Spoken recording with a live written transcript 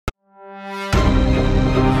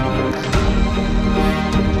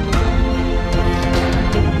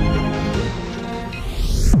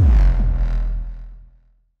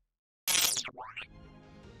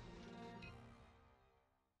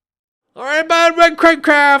Wild West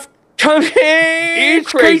Craft.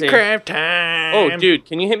 It's crazy. Craft time. Oh, dude,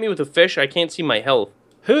 can you hit me with a fish? I can't see my health.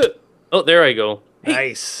 Huh. Oh, there I go. Hey,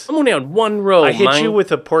 Nice. I'm only on one row. I hit you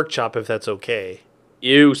with a pork chop if that's okay.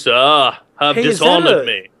 You, sir, have dishonored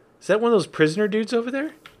me. Is that one of those prisoner dudes over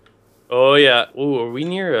there? Oh, yeah. Ooh, are we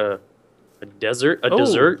near a desert? A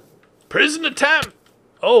desert? Prisoner time.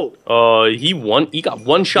 Oh. He got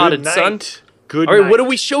one-shotted, son. Good All right, night. what are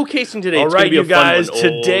we showcasing today? All It's gonna right, be you a fun guys, one.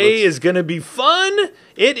 today is going to be fun.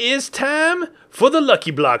 It is time for the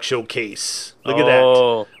Lucky Block Showcase. Look at that.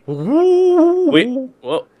 Ooh. Wait,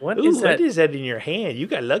 what is that? What is that in your hand? You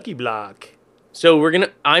got Lucky Block. So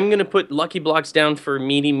I'm gonna put Lucky Blocks down for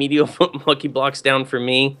Meaty will put Lucky Blocks down for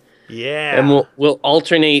me. Yeah. And we'll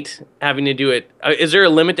alternate having to do it. Is there a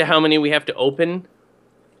limit to how many we have to open?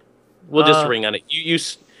 We'll just ring on it. You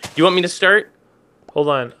want me to start? Hold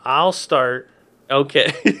on. I'll start.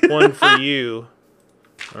 Okay. One for you.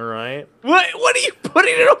 All right. What are you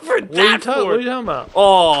putting it over that for? What are you talking about? Oh.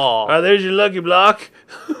 All right, there's your Lucky Block.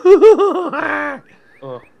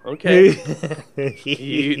 Oh, okay.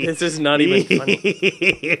 This is not even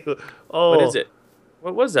funny. Oh. What is it?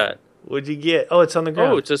 What was that? What'd you get? Oh, it's on the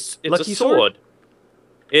ground. Oh, it's Lucky a sword.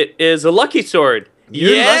 It is a lucky sword.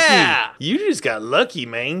 You're yeah! lucky. You just got lucky,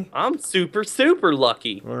 man. I'm super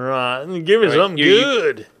lucky. All right. Give me something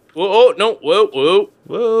good. Whoa, no, whoa.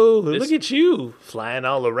 Whoa, look at you. Flying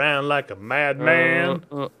all around like a madman.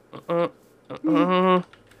 I'm gonna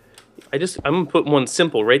put one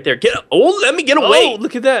simple right there. Get up. Oh, let me get away. Oh,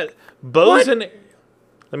 look at that. Bows and...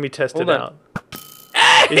 Let me test it out.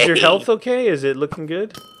 Hey! Is your health okay? Is it looking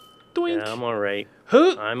good? Doink. Yeah, I'm alright.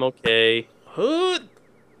 Huh. I'm okay. Huh.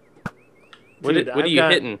 What are you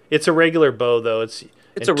hitting? It's a regular bow, though. It's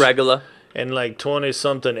a regular. And like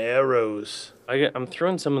 20-something arrows. I'm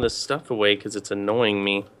throwing some of this stuff away because it's annoying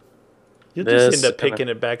me. You'll just end up picking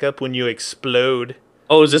it back up when you explode.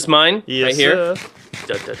 Oh, is this mine? Yes, right here?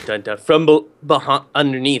 Sir. From behind,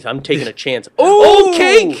 underneath. I'm taking a chance. Oh,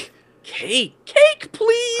 cake! Cake,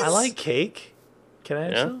 please! I like cake. Can I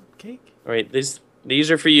have some cake? All right, these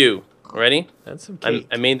are for you. Ready? That's some cake.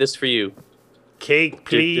 I made this for you. Cake,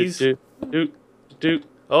 please.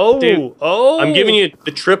 Oh, oh! I'm giving you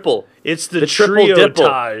the triple. It's the triple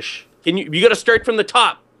triotage. You got to start from the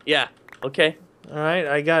top. Yeah. Okay. All right,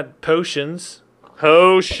 I got potions.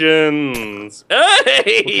 Potions.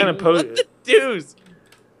 Hey! What kind of potion? What the deuce?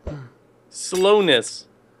 Slowness.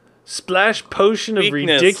 Splash potion of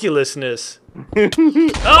Weakness. ridiculousness.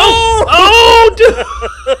 Oh, dude,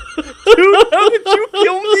 how did you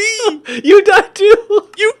kill me? You died too.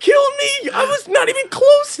 You killed me. I was not even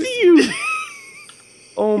close to you.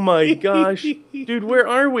 Oh my gosh, dude, where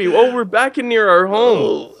are we? Oh, we're back in near our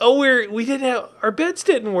home. We didn't have our beds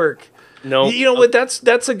didn't work. No, you know what?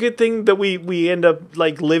 That's a good thing that we end up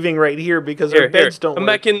like living right here because our beds don't Come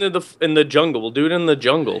work. back into the jungle. We'll do it in the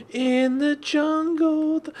jungle. In the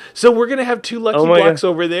jungle. So we're gonna have two lucky blocks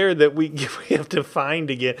over there that we have to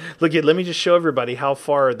find again. Look at. Let me just show everybody how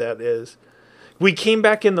far that is. We came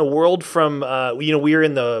back in the world from we were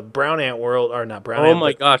in the brown ant world, or not brown ant. Oh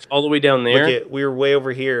my gosh, all the way down there. Look at, we were way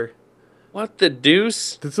over here. What the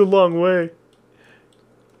deuce? That's a long way.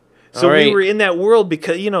 So we were in that world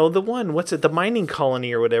because, the one, what's it, the mining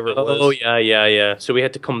colony or whatever it was. Oh, yeah. So we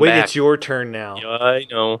had to come back. Wait, it's your turn now. Yeah, I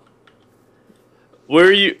know. Where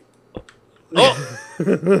are you? Oh!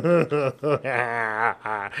 You're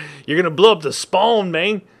going to blow up the spawn,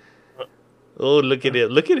 man. Oh, look at it.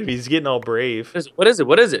 Look at him. He's getting all brave. What is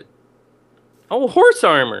it? Oh, horse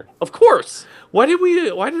armor. Of course. Why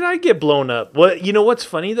did I get blown up? You know what's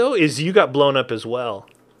funny, though, is you got blown up as well.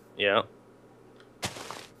 Yeah.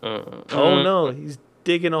 Oh no, he's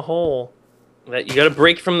digging a hole. That you got to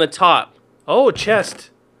break from the top. Oh, chest.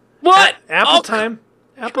 What? Apple time.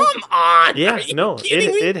 Apple. Come on. Yeah, no,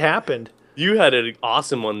 it happened. You had an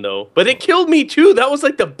awesome one though, but it killed me too. That was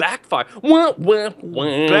like the backfire.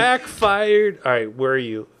 Backfired. All right, where are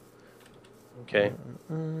you? Okay.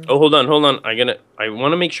 Oh, hold on. I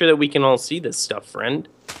want to make sure that we can all see this stuff, friend.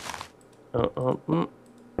 Make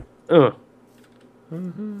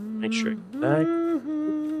sure back.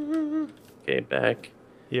 Okay, back.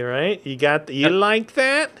 You right? You got you like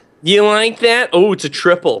that? You like that? Oh, it's a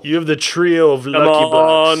triple. You have the trio of lucky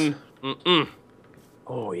blocks.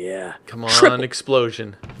 Oh yeah. Come on,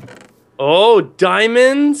 explosion. Oh,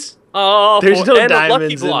 diamonds. Oh, there's no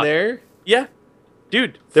diamonds in there. Yeah,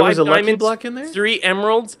 dude. There was a diamonds, lucky block in there. 3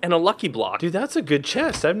 emeralds and a lucky block. Dude, that's a good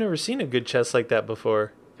chest. I've never seen a good chest like that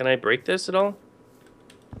before. Can I break this at all?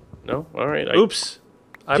 No. All right. Oops.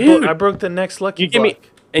 I broke the next lucky block.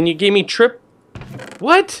 You gave me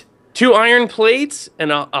What? 2 iron plates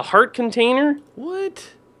and a heart container.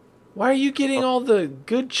 What? Why are you getting all the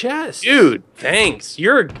good chests? Dude, thanks.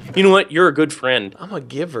 You know what? You're a good friend. I'm a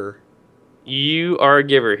giver. You are a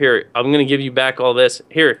giver. Here, I'm going to give you back all this.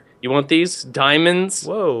 Here, you want these? Diamonds?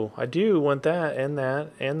 Whoa, I do want that and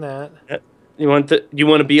that and that. You want a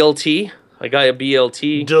BLT? I got a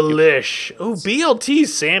BLT. Delish. Oh, BLT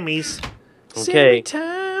Sammy's. Okay. Sammy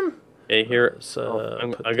time. Okay, here.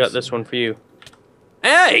 So I got this one for you.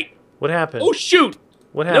 Hey! What happened? Oh, shoot!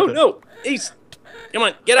 What happened? No. Ace. Come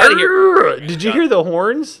on, get out of here. Did you hear the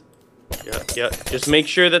horns? Yeah. Just make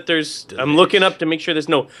sure that there's... I'm looking up to make sure there's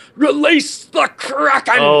no... Release the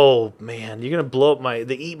Kraken! Oh, man. You're going to blow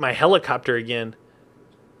up eat my helicopter again.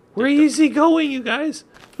 Where is he going, you guys?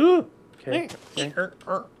 Okay.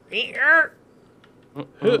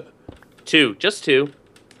 Two. Just two.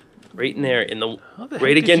 Right in there.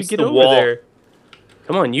 Right against the wall. There?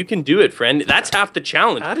 Come on, you can do it, friend. That's half the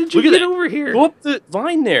challenge. How did you get over here? Go up the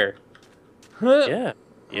vine there.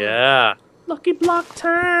 Yeah. Lucky block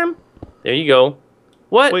time. There you go.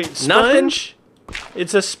 What? Wait, sponge? Nothing?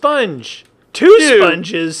 It's a sponge. Two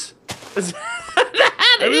sponges.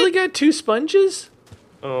 I really got 2 sponges?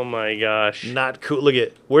 Oh my gosh. Not cool. Look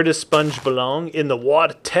at where does sponge belong? In the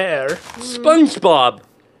water. SpongeBob.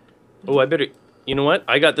 Oh, I better. You know what?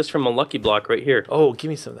 I got this from a Lucky Block right here. Oh, give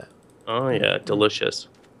me some of that. Oh yeah, delicious.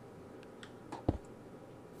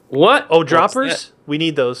 What? Oh, droppers? We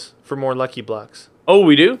need those for more Lucky Blocks. Oh,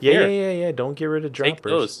 we do? Yeah. Don't get rid of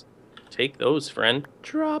droppers. Take those, friend.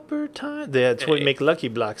 Dropper time. That's what we make Lucky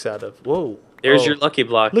Blocks out of. Whoa. There's your Lucky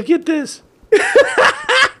Block. Look at this.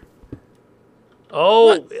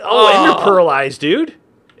 Ender Pearl eyes, dude.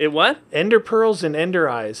 It what? Ender Pearls and Ender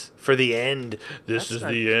eyes for the end. This is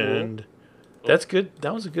the end. That's good.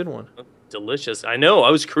 That was a good one. Delicious. I know.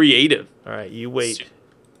 I was creative. All right, you wait.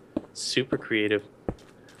 Super creative.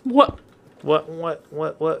 What?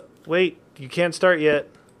 What? Wait, you can't start yet.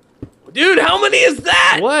 Dude, how many is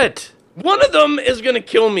that? What? One of them is going to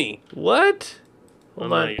kill me. What?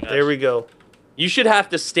 Hold on. There we go. You should have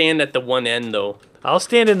to stand at the one end, though. I'll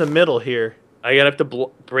stand in the middle here. I gotta have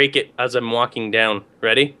to break it as I'm walking down.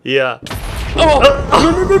 Ready? Yeah. Oh!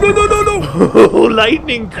 No!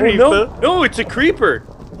 Lightning creeper. Oh, no, it's a creeper.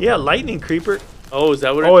 Yeah, lightning creeper. Oh, is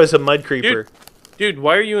that what? Oh, it's a mud creeper. Dude,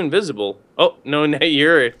 why are you invisible? Oh no,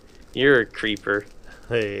 you're a creeper.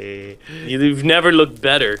 Hey, you've never looked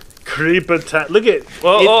better. Creeper time. Look at.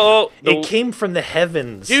 It came from the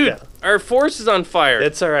heavens. Dude, our force is on fire.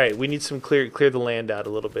 That's all right. We need some clear the land out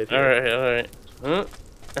a little bit here. All right.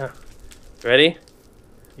 Ready?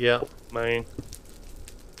 Yeah. I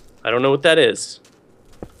don't know what that is.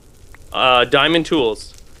 Diamond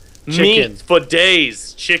tools. Chicken. Meat for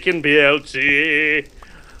days. Chicken BLT.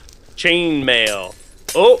 Chainmail.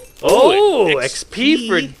 Oh, XP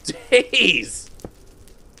for days.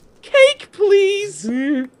 Cake, please.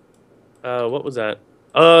 What was that?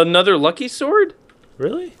 Another lucky sword?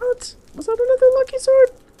 Really? What? Was that another lucky sword?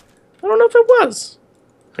 I don't know if it was.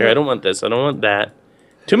 Here, I don't want this. I don't want that.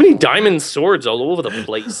 Too many diamond swords all over the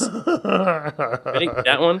place. Ready?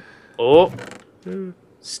 That one. Oh.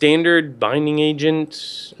 Standard binding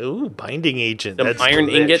agent. Ooh, binding agent. Some That's iron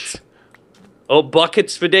delish. ingots. Oh,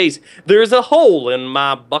 buckets for days. There's a hole in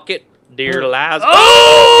my bucket, dear lads.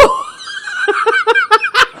 Oh!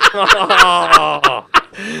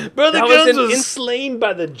 Brother Guns was slain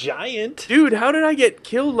by the giant. Dude, how did I get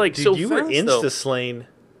killed so fast, you were insta-slain.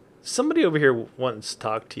 Somebody over here wants to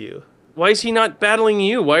talk to you. Why is he not battling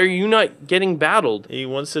you? Why are you not getting battled? He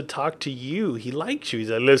wants to talk to you. He likes you. He's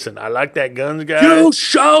like, listen, I like that Guns guy. You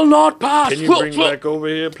shall not pass. Can you bring back over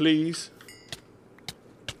here, please?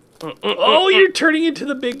 Oh, you're turning into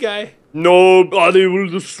the big guy. Nobody will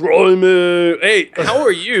destroy me. Hey, how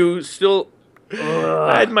are you still...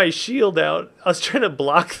 I had my shield out. I was trying to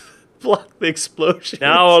block the explosion.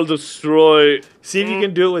 Now I'll destroy... See if you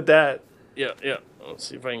can do it with that. Yeah. Let's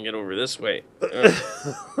see if I can get over this way.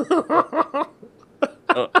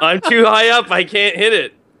 I'm too high up. I can't hit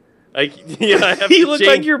it. I have you look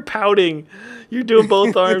like you're pouting. You're doing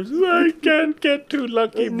both arms. I can't get to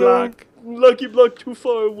Lucky Block. Lucky Block too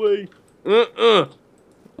far away.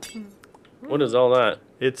 What is all that?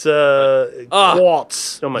 It's quartz.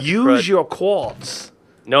 So much Use your quartz.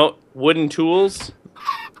 No, wooden tools.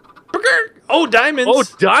 Oh, diamonds. Oh,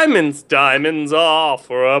 diamonds. Diamonds are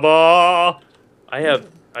forever. I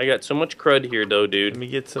got so much crud here, though, dude. Let me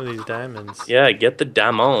get some of these diamonds. Yeah, get the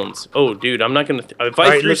diamonds. Oh, dude, I'm not gonna. If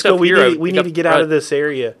I threw stuff here, we need to get out of this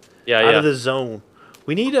area. Yeah, out of the zone.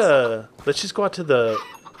 We need let's just go out to the.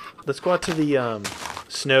 Let's go out to the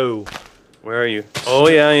snow. Where are you? Oh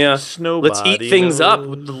yeah. Snow. Let's heat things up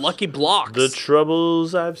with the Lucky Blocks. The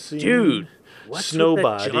troubles I've seen. Dude, What's with that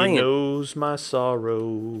Nobody giant? knows my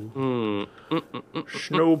sorrow.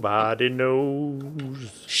 Nobody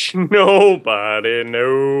knows. Nobody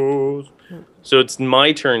knows. So it's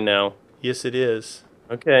my turn now. Yes, it is.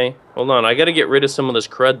 Okay, hold on. I got to get rid of some of this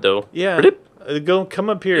crud, though. Yeah. Come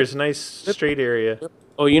up here. It's a nice straight area.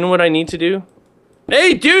 Oh, you know what I need to do?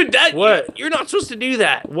 Hey, dude, What? You're not supposed to do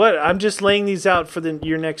that. What? I'm just laying these out for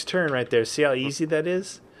your next turn right there. See how easy that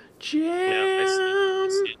is? Jam I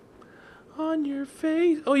see. on your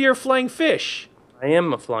face. Oh, you're a flying fish. I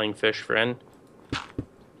am a flying fish, friend.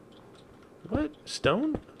 What?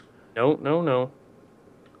 Stone? No, no, no.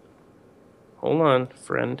 Hold on,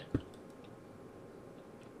 friend.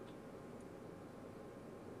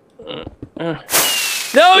 No,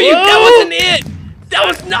 that wasn't it. That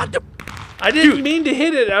was not the. I didn't mean to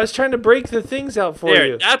hit it. I was trying to break the things out for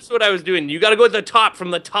you. That's what I was doing. You got to go at the top from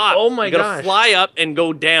the top. Oh my gosh. You got to fly up and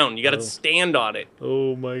go down. You got to stand on it.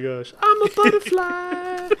 Oh my gosh. I'm a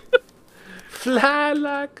butterfly. Fly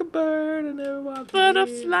like a bird and never walk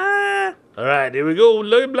Butterfly. All right, here we go.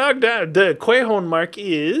 Look, block down. The Quahon mark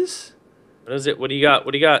is. What is it? What do you got?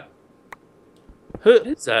 What do you got? Huh. What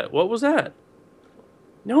is that? What was that?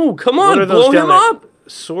 No, come on, What are those blow down him there? up.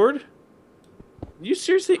 Sword? You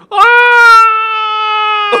seriously? Oh!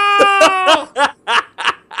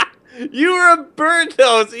 You were a bird,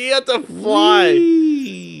 though, so you had to fly.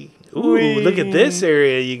 Whee. Ooh, look at this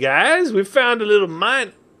area, you guys. We found a little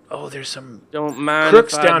mine. Oh, there's some Don't mind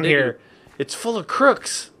crooks if I down do. here. It's full of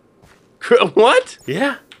crooks. What?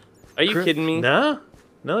 Yeah. Are you kidding me? No.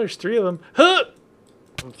 No, there's 3 of them. Huh!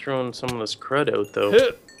 I'm throwing some of this crud out, though.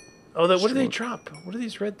 Huh! Oh, what do they drop? What are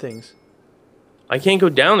these red things? I can't go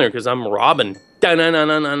down there because I'm Robin. Hey, my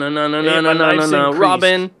knife's increased.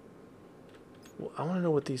 Robin. I want to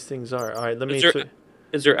know what these things are. All right, let me...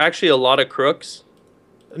 Is there actually a lot of crooks?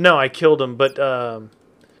 No, I killed them, but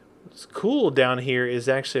what's cool down here is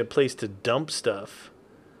actually a place to dump stuff.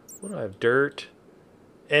 What do I have? Dirt.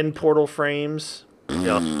 End portal frames.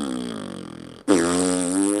 Yeah.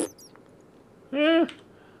 All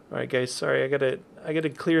right, guys. Sorry, I gotta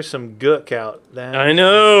clear some gook out. That I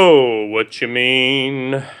know what you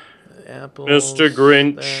mean. apples, Mr.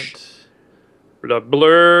 Grinch. that. Blah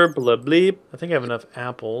blur, blah bleep. I think I have enough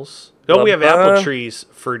apples. Oh, we have apple trees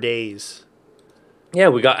for days. Yeah,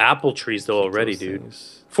 we got apple trees though already, Those dude.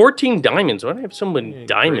 things. 14 diamonds. Why do I have so many Yeah,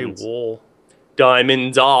 diamonds? gray wool.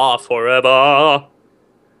 Diamonds are forever.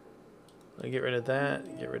 I get rid of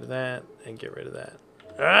that. Get rid of that, and get rid of that.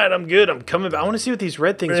 All right, I'm good. I'm coming back. I want to see what these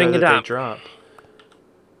red things Bring are it that they up. drop.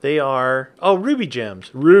 They are ruby gems.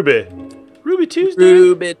 Ruby Tuesday.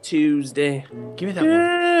 Ruby Tuesday. Give me that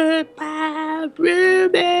one. Goodbye,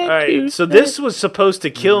 Ruby All right, so this was supposed to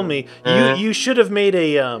kill me. You should have made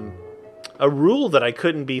a rule that I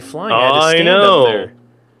couldn't be flying. I had to stand up there.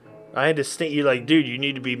 I had to stand. You're like, dude, you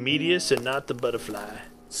need to be medius and not the butterfly.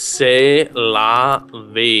 C'est la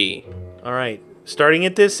vie. All right, starting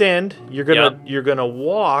at this end, you're gonna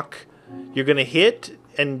walk. You're gonna hit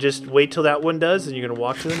and just wait till that one does, and you're gonna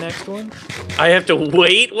walk to the next one. I have to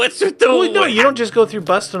wait? What's with the Oh, no, you don't just go through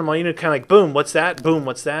busting them all. You know, kind of like, boom, what's that? Boom,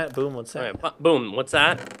 what's that? Boom, what's that? All right, boom, what's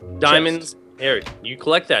that? Diamonds. Here, you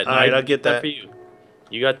collect that. All right, I'll get that. for you.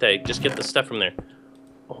 You got that. Just get the stuff from there.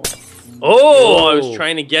 Oh, I was Whoa.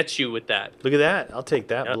 trying to get you with that. Look at that. I'll take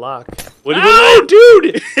that block. What Oh,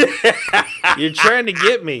 dude! You're trying to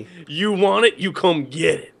get me. You want it? You come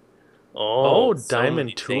get it. Oh, so diamond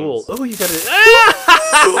many tool. things. Oh, you got it.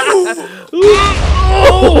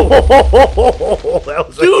 Oh, that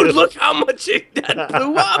was Dude, look how much that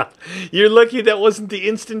blew up. You're lucky that wasn't the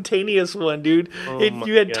instantaneous one, dude. Oh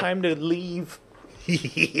You had my God. time to leave.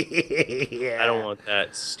 I don't want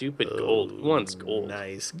that stupid gold. Who wants gold?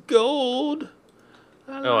 Nice gold.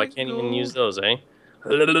 Oh, I can't even use those, eh?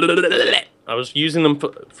 I was using them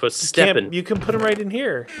for stepping. You can put them right in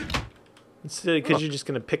here. Instead, because you're just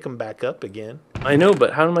gonna pick them back up again. I know,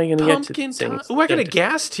 but how am I gonna get to Pumpkin things? Oh, I got a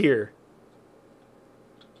gas tier.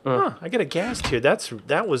 Huh. Huh, I got a gas tier.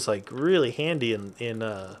 That was like really handy in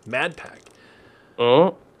Mad Pack.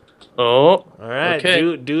 Oh. All right,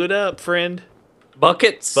 Okay. do it up, friend.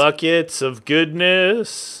 Buckets. Buckets of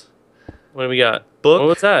goodness. What do we got? Book. Oh,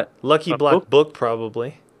 what's that? Lucky A Block book,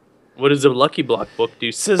 probably. What does a Lucky Block book do?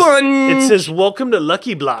 It says, "Welcome to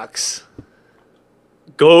Lucky Blocks."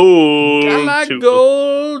 Gold. I like tools.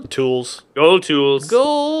 gold tools. Gold tools.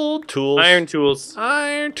 Gold tools. Iron tools.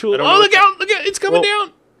 Iron tools. don't know Oh, what look out! Look out! It's coming Whoa.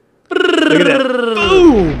 down. Look at that!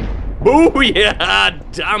 Boom!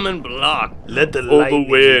 Booyah! Diamond block. Let the For light the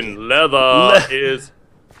win. Leather is.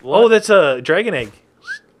 Oh, that's a dragon egg.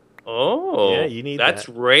 Oh. Yeah, you need That's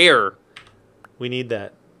that. rare. We need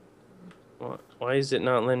that. Why is it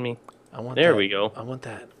not letting me? There we go. I want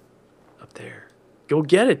that up there. Go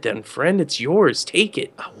get it then, friend. It's yours. Take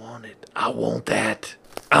it. I want it. I want that.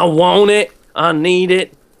 I want it. I need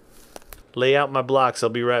it. Lay out my blocks. I'll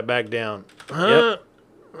be right back down. Yep.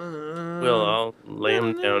 Well, I'll lay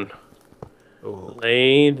them down. Oh.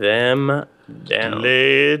 Lay them down.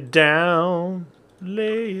 Lay it down.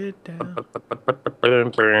 Lay it down.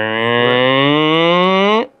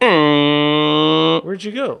 Where'd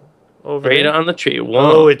you go? Over right here? on the tree.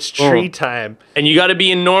 Whoa, it's tree time. And you got to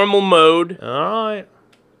be in normal mode. All right.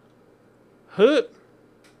 Huh.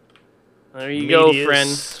 There you go, friend.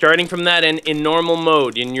 Starting from that in normal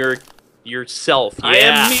mode, in yourself. Yeah. I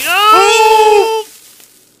am me. Oh!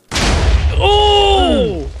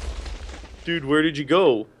 Oh! Dude, where did you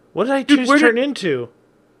go? What did I just turn into?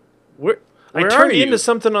 Where I turned into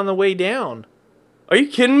something on the way down. Are you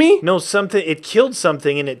kidding me? No, something. It killed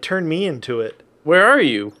something and it turned me into it. Where are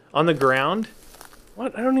you? On the ground.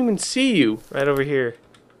 What? I don't even see you. Right over here.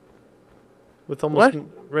 With almost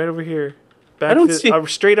right over here. Back I don't see.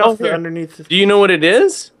 Straight off the underneath. Do you know what it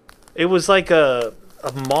is? It was like a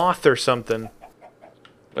moth or something.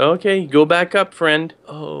 Okay, go back up, friend.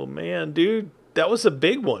 Oh man, dude, that was a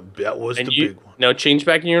big one. That was the big one. Now change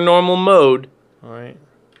back in your normal mode. All right.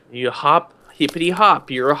 You hop, hippity hop.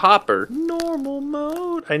 You're a hopper. Normal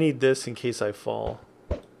mode. I need this in case I fall.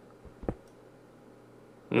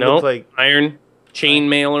 No, like iron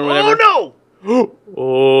chainmail or whatever. Oh no!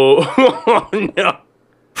 Oh no!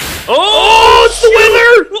 Oh, it's the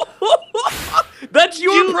wither! That's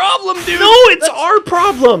your problem, dude. No, it's our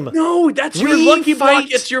problem. No, that's your lucky block.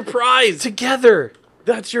 It's your prize. Together.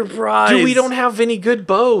 That's your prize. Dude, we don't have any good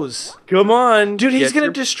bows. Come on. Dude, he's going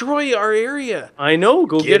to destroy our area. I know.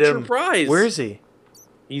 Go get your prize. Where is he?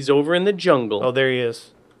 He's over in the jungle. Oh, there he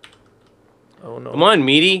is. Oh, no. Come on,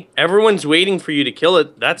 Meaty. Everyone's waiting for you to kill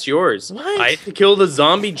it. That's yours. What? I had to kill the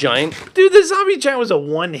zombie giant. Dude, the zombie giant was a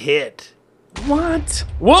one hit. What?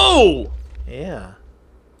 Whoa! Yeah.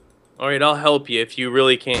 All right, I'll help you if you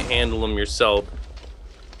really can't handle them yourself.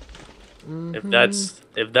 If that's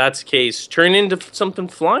the case, turn into something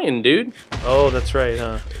flying, dude. Oh, that's right,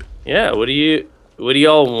 huh? Yeah. What are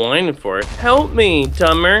y'all whining for? Help me,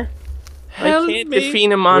 Tummer. Help I can't me.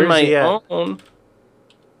 defeat him on my own.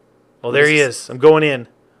 Oh, there he is. I'm going in.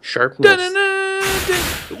 Sharpness.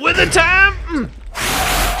 With the time.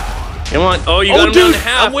 Come on. Oh, you got him down to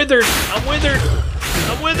half. I'm withered. I'm withered.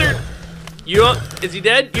 I'm withered. Is he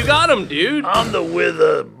dead? You got him, dude. I'm the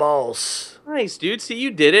wither boss. Nice, dude. See,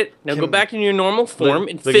 you did it. Now go back in your normal form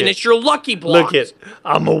and finish your lucky blocks. Look it.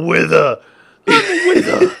 I'm a wither. I'm a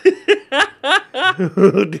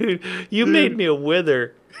wither. Dude, you made me a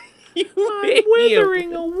wither. I'm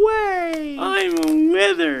withering away. I'm a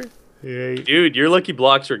wither. Yeah. Dude, your lucky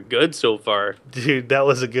blocks are good so far. Dude, that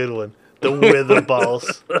was a good one. The wither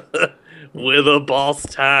balls. Wither balls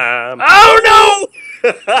time. Oh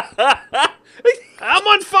no! I'm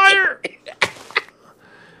on fire.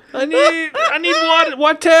 I need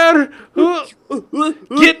water.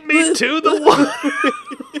 Get me to the water.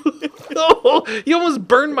 Oh, you almost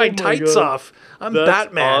burned my tights off. I'm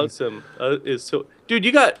Batman. That's awesome. Dude,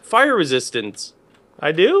 you got fire resistance.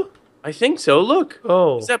 I do? I think so. Look.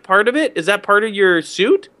 Oh. Is that part of it? Is that part of your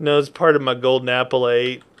suit? No, it's part of my golden apple I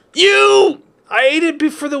ate. I ate it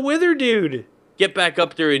for the wither dude. Get back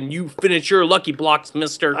up there and you finish your lucky blocks,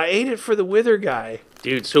 mister. I ate it for the wither guy.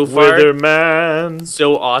 Dude, so far, Wither man.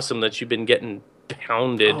 So awesome that you've been getting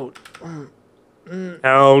pounded. Oh.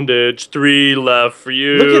 Poundage, 3 left for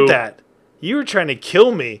you. Look at that. You were trying to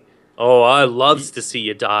kill me. Oh, I loves to see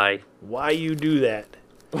you die. Why you do that?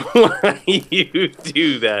 Why you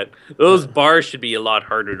do that? Those bars should be a lot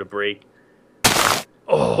harder to break.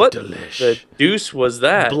 Oh, what delish. The deuce was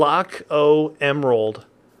that? Block O emerald.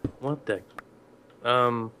 What the?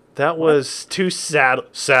 That was too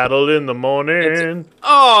saddled in the morning.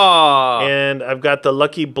 Oh! And I've got the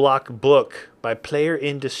Lucky Block book by Player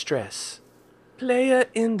in Distress. Player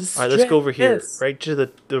in Distress. All right, let's go over here. Right to the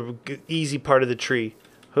easy part of the tree.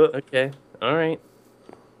 Huh. Okay. All right.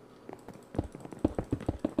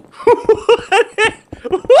 What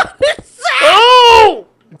is that? Oh!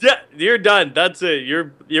 Yeah, you're done. That's it.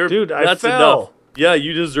 You're Dude, that's I fell. Enough. Yeah,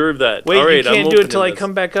 you deserve that. Wait, all right, you can't do it till I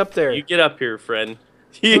come back up there. You get up here, friend.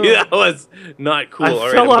 That was not cool.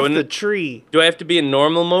 I fell off the tree. Do I have to be in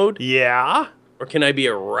normal mode? Yeah. Or can I be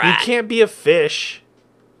a rat? You can't be a fish.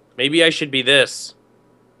 Maybe I should be this.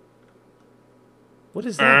 What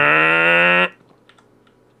is that?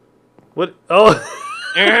 What? Oh.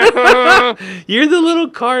 You're the little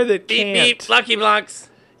car that can't. Beep, beep, Lucky Blocks.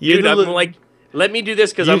 Dude, I'm like, let me do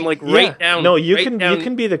this because I'm like right down. No, you right can down. you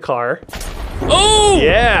can be the car. Oh!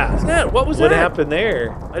 Yeah. What's that? What was that? What happened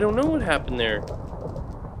there? I don't know what happened there.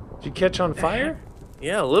 Did you catch on fire?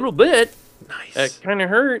 Yeah, a little bit. Nice. That kind of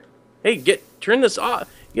hurt. Hey, turn this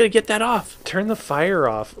off. You gotta get that off. Turn the fire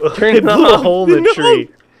off. Turn it it blew a off. hole in the No. tree.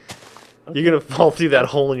 You're gonna fall through that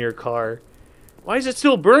hole in your car. Why is it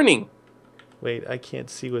still burning? Wait, I can't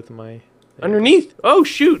see with my... Underneath. Oh,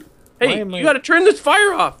 shoot. Hey, you gotta turn this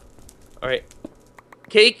fire off. All right.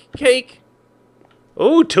 Cake.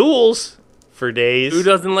 Oh, tools for days. Who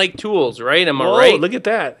doesn't like tools, right? Am I Whoa, right? look at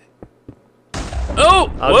that.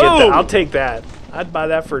 Oh, I'll take that. I'd buy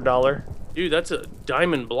that for $1. Dude, that's a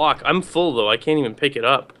diamond block. I'm full, though. I can't even pick it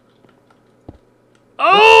up.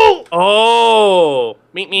 Oh! Oh!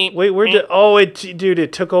 Meep. Wait, where did... Oh, dude,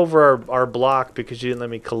 it took over our block because you didn't let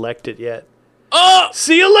me collect it yet. Oh!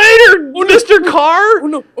 See you later, Mr. Car! Oh,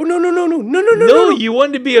 no. Oh, no. No, you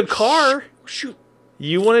wanted to be a car. Shoot.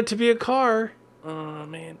 You wanted to be a car. Oh,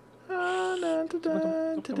 man. I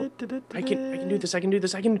I can do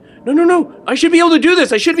this. No. I should be able to do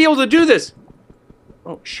this.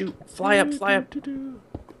 Oh, shoot. Fly up.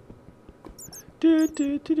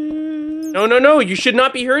 No. You should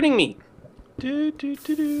not be hurting me.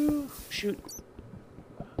 Shoot.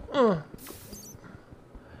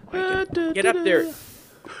 Right, get up there.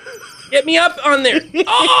 Get me up on there.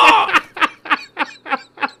 Oh!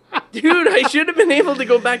 Dude, I should have been able to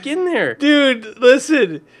go back in there. Dude,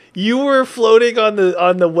 listen. You were floating on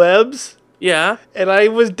the webs. Yeah. And I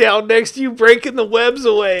was down next to you breaking the webs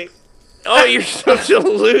away. Oh, you're such a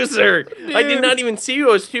loser. Dude. I did not even see you.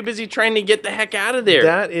 I was too busy trying to get the heck out of there.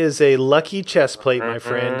 That is a lucky chest plate, my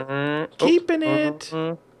friend. Keeping it.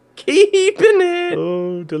 Keeping it.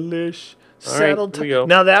 Oh, delish. Saddle right, here we go.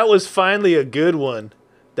 Now, that was finally a good one.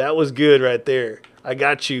 That was good right there. I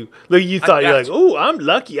got you. Look, you thought you're like, oh, I'm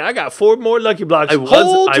lucky. I got 4 more lucky blocks.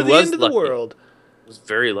 Hold to the end of the world. I was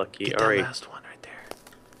very lucky. Get all that right. last one right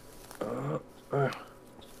there.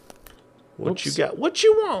 What you got? What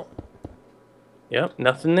you want? Yep,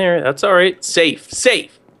 nothing there. That's all right. Safe.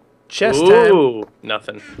 Chest time. time.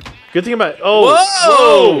 Nothing. Good thing about... Oh,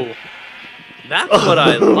 whoa! That's what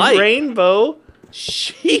I like. Rainbow.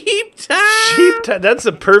 Sheep time. Sheep time. That's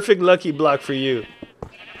a perfect lucky block for you.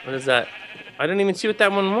 What is that? I don't even see what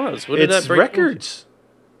that one was. What did that break? Records.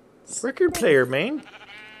 Record player, man.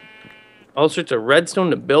 All sorts of redstone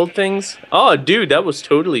to build things. Oh, dude, that was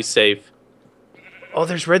totally safe. Oh,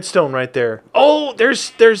 there's redstone right there. Oh,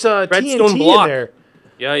 there's redstone TNT block. In there.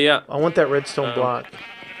 Yeah. I want that redstone block.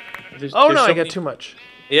 There's I got too much.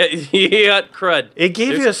 Yeah, you got crud. It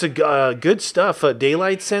gave us a good stuff. A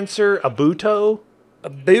daylight sensor, a buto.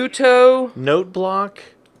 Note block,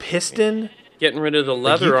 piston. Getting rid of the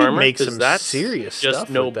leather armor. Make some that's serious just stuff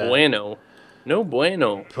no with that. bueno. No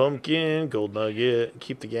bueno. Pumpkin, gold nugget,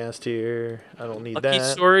 keep the gas tier. I don't need Lucky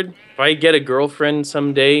that. sword. If I get a girlfriend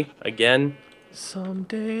someday, again.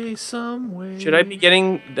 Someday, someway. Should I be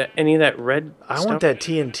getting any of that red I stuff? want that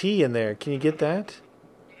TNT in there. Can you get that?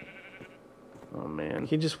 Oh, man. Can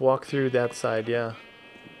you just walk through that side? Yeah.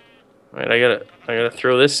 All right, I gotta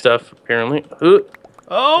throw this stuff, apparently. Ooh.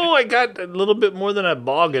 Oh, I got a little bit more than a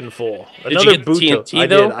boggin full. Did you get the TNT,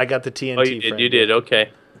 though? I got the TNT. Oh, you did.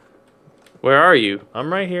 Okay. Where are you?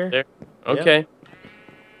 I'm right here. There. Okay. Yeah.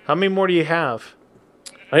 How many more do you have?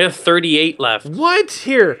 I have 38 left. What?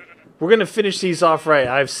 Here. We're going to finish these off right.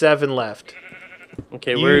 I have 7 left.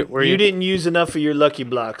 Okay, where you didn't use enough of your lucky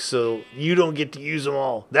blocks, so you don't get to use them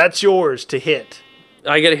all. That's yours to hit.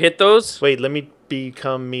 I got to hit those? Wait, let me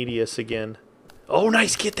become Medius again. Oh,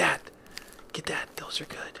 nice. Get that. Get that. Those are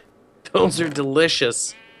good. Those are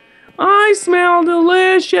delicious. I smell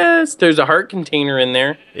delicious. There's a heart container in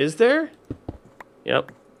there. Is there?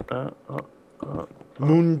 Yep.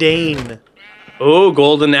 Mundane. Oh,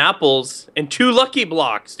 golden apples. And 2 lucky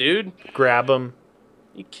blocks, dude. Grab them.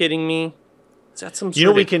 You kidding me? Is that some sort You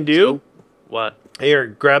know what we can do? What? Here,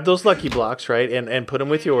 grab those lucky blocks, right? And put them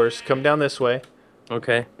with yours. Come down this way.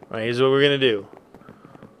 Okay. All right, here's what we're going to do.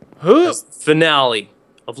 Finale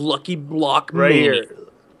of Lucky Block Right Mania.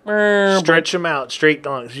 here. Stretch them out straight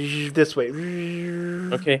on. This way.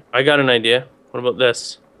 Okay, I got an idea. What about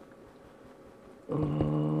this?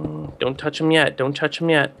 Don't touch them yet. Don't touch them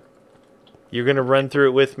yet. You're going to run through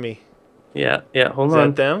it with me. Yeah, hold Is on.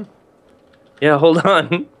 that them? Yeah, hold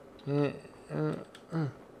on.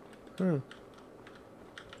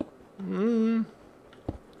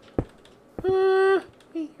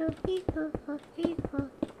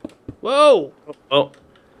 Whoa. Oh.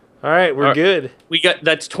 All right, we're good.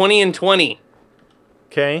 That's 20 and 20.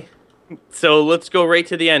 Okay. So let's go right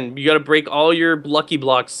to the end. You got to break all your lucky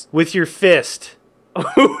blocks. With your fist.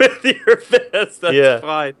 With your fist. That's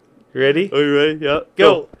fine. Ready? Are you ready? Yeah.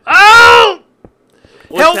 Go. Oh!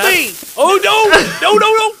 Help me! Oh no!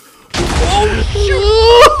 Oh shoot!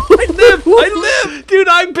 I live! Dude,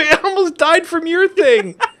 I almost died from your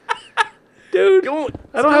thing. Dude,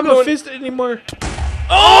 I don't have a fist anymore.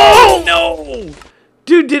 Oh no!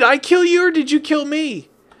 Dude, did I kill you or did you kill me?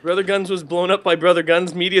 Brother Guns was blown up by Brother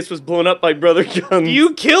Guns. Medius was blown up by Brother Guns.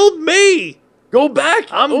 You killed me! Go back!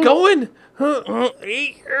 I'm going.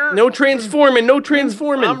 No transforming, no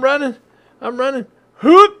transforming. I'm running.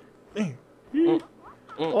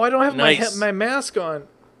 Oh, I don't have my mask on.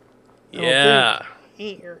 Yeah.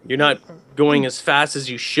 You're not going as fast as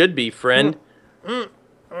you should be, friend.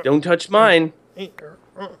 Don't touch mine.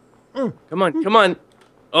 Come on.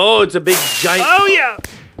 Oh, it's a big giant. Oh, yeah.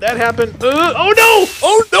 That happened. Oh, no.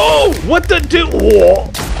 Oh, no. What the do?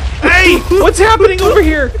 Hey, what's happening over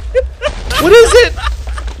here? What is it?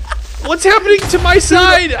 What's happening to my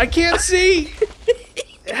side? I can't see.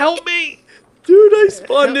 Help me. Dude, I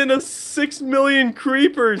spawned in a 6 million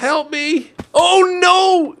creepers. Help me. Oh,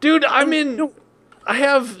 no. Dude, I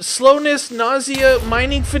have slowness, nausea,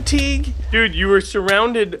 mining fatigue. Dude, you were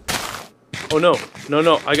surrounded. Oh, no.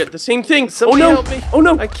 I got the same thing. Somebody help me. Oh,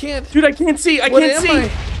 no. I can't. Dude, I can't see. I can't see.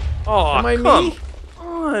 Oh, am I come me?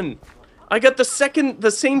 on. I got the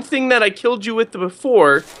same thing that I killed you with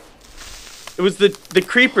before. It was the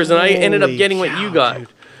creepers, and I ended up getting what you got.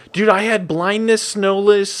 Dude, I had blindness,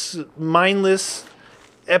 snowless, mindless,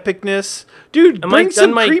 epicness. Dude, bring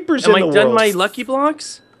some creepers in the world. Am I done my lucky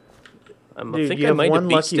blocks? I think you I might have have one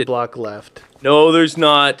lucky block left. No, there's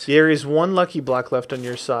not. There is one lucky block left on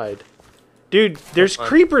your side. Dude, there's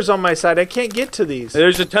creepers on my side. I can't get to these.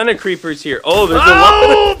 There's a ton of creepers here. Oh, there's a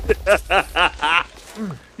lot.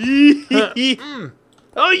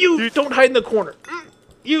 Oh, you don't hide in the corner.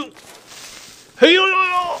 You. Hey,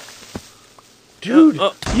 dude,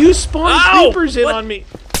 you spawned creepers in on me.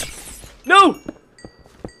 No.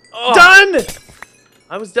 Oh. Done.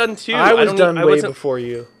 I was done too. I was done way before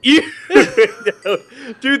you. Dude,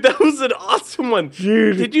 that was an awesome one.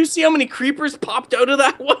 Dude. Did you see how many creepers popped out of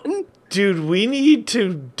that one? Dude, we need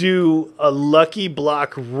to do a lucky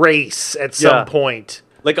block race at some point.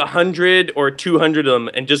 Like 100 or 200 of them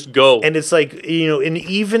and just go. And it's like, an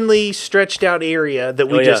evenly stretched out area that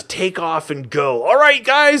we just take off and go. All right,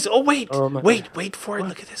 guys. Oh, wait. Wait for it.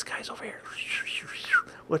 Look at this, guys, over here.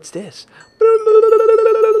 What's this?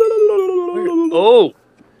 Oh.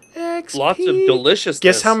 XP. Lots of deliciousness.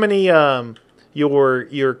 Guess how many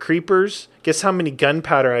your creepers? Guess how many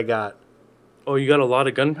gunpowder I got? Oh, you got a lot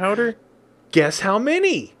of gunpowder? Guess how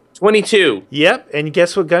many? 22. Yep, and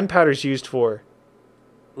guess what gunpowder's used for?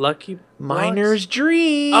 Lucky Miner's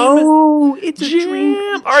Dream. Oh, it's a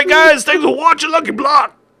dream. All right, guys, thanks for watching Lucky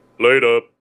Block. Later.